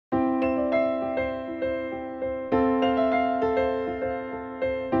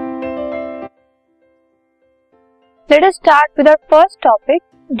Let us start with our first topic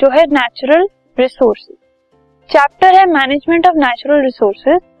जो है natural resources. Chapter है management of natural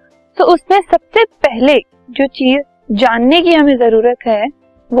resources. तो उसमें सबसे पहले जो चीज जानने की हमें जरूरत है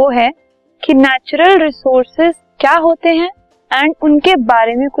वो है कि नेचुरल रिसोर्सेज क्या होते हैं एंड उनके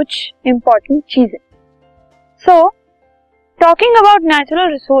बारे में कुछ इंपॉर्टेंट चीजें। So talking about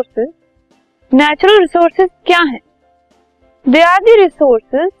natural resources क्या हैं? They are the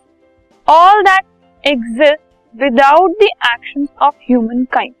resources all that exist without the actions of human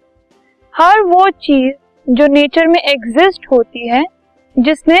kind. हर वो चीज जो नेचर में एग्जिस्ट होती है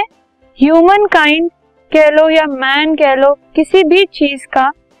जिसमें ह्यूमन काइंड कह लो या मैन कह लो, किसी भी चीज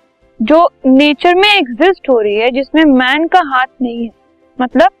का जो नेचर में एग्जिस्ट हो रही है जिसमें मैन का हाथ नहीं है,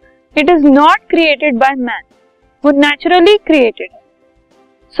 मतलब it is not created by man, वो नेचुरली क्रिएटेड है।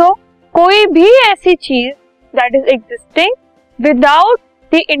 सो कोई भी ऐसी चीज that is existing without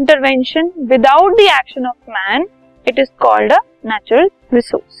the intervention, without the action of man, it is called a natural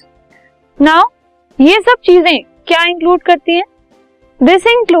resource. Now ये सब चीजें क्या इंक्लूड करती हैं? This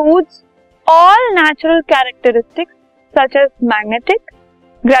includes all natural characteristics such as magnetic,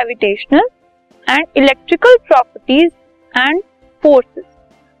 gravitational and electrical properties and forces.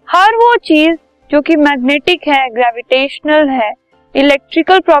 हर वो चीज जो कि मैग्नेटिक है, ग्रेविटेशनल है,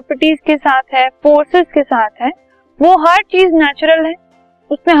 इलेक्ट्रिकल प्रॉपर्टीज के साथ है, फोर्सेस के साथ है, वो हर चीज नेचुरल है।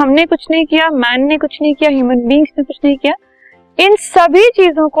 उसमें हमने कुछ नहीं किया, मैन ने कुछ नहीं किया, ह्यूमन बीइंग्स ने कुछ नहीं किया। इन सभी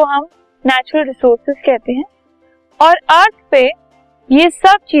चीजों को हम नेचुरल रिसोर्सेज कहते हैं। और अर्थ पे ये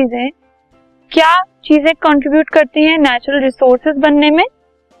सब चीजें क्या चीजें कंट्रीब्यूट करती हैं नेचुरल रिसोर्सेज बनने में?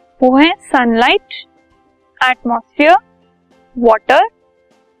 वो है sunlight, atmosphere, water,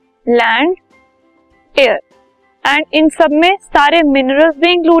 land, air and in सब में सारे मिनरल्स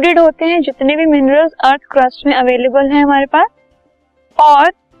भी इंक्लूडेड होते हैं, जितने भी मिनरल्स अर्थ क्रस्ट में अवेलेबल हैं हमारे पास,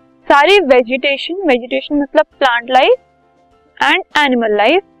 और सारी वेजिटेशन मतलब plant life and animal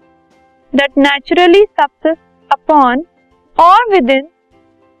life that naturally subsist upon और with in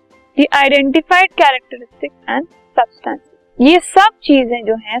the identified characteristics and substances. ये सब चीजें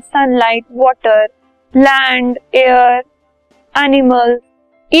जो हैं, sunlight, water, land, air, animals,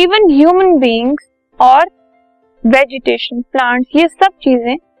 even human beings और वेजिटेशन, प्लांट्स, ये सब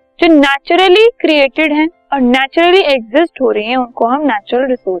चीजें जो नेचुरली क्रिएटेड हैं और नेचुरली एग्जिस्ट हो रही हैं, उनको हम नेचुरल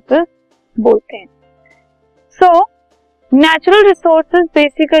रिसोर्सेज बोलते हैं। सो नेचुरल रिसोर्सेज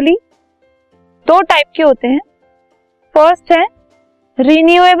बेसिकली दो टाइप के होते हैं। फर्स्ट है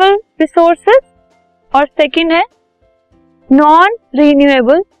रिन्यूएबल रिसोर्सेज और सेकंड है non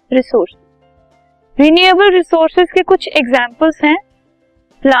renewable resources. Renewable resources के कुछ एग्जांपल्स हैं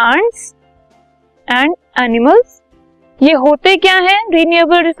प्लांट्स एंड एनिमल्स। ये होते क्या हैं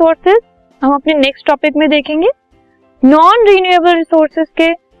रिन्यूएबल रिसोर्सेज, हम अपने नेक्स्ट टॉपिक में देखेंगे। नॉन रिन्यूएबल रिसोर्सेज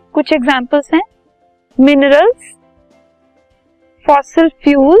के कुछ एग्जांपल्स हैं minerals, fossil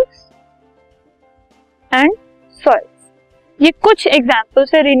fuels and soils. ये कुछ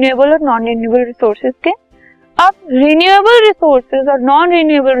एग्जांपल्स है रिन्यूएबल और नॉन रिन्यूएबल रिसोर्सेज के। अब रिन्यूएबल रिसोर्सेज और नॉन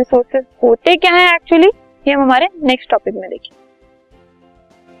रिन्यूएबल रिसोर्सेज होते क्या है एक्चुअली, ये हम हमारे नेक्स्ट टॉपिक में देखेंगे।